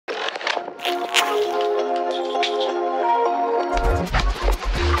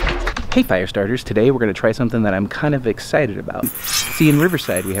Hey fire starters, today we're going to try something that I'm kind of excited about. See, in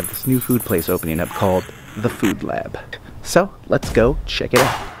Riverside we have this new food place opening up called the Food Lab. So let's go check it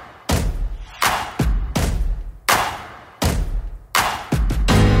out.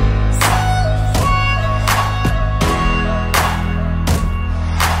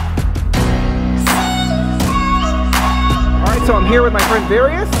 Alright, so I'm here with my friend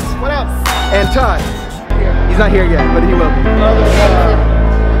Various. What up? And Todd. He's not here yet, but he will be.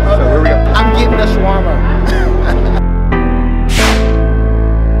 So here we go. I'm getting the shawarma.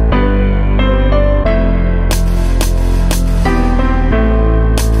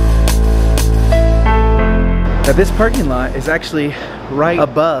 Now this parking lot is actually right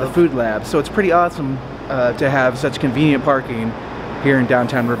above the Food Lab, so it's pretty awesome to have such convenient parking here in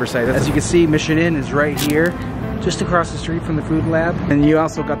downtown Riverside. As you can see, Mission Inn is right here, just across the street from the Food Lab. And you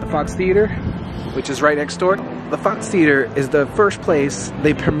also got the Fox Theater, which is right next door. The Fox Theater is the first place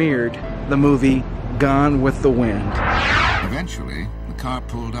they premiered the movie Gone with the Wind. Eventually, the car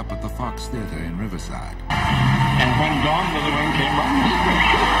pulled up at the Fox Theater in Riverside. And when Gone with the Wind came by,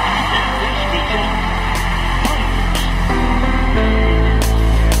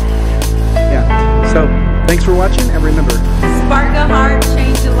 yeah, so thanks for watching, and remember, Sparkinheart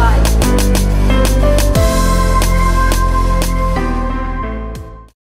changed your life.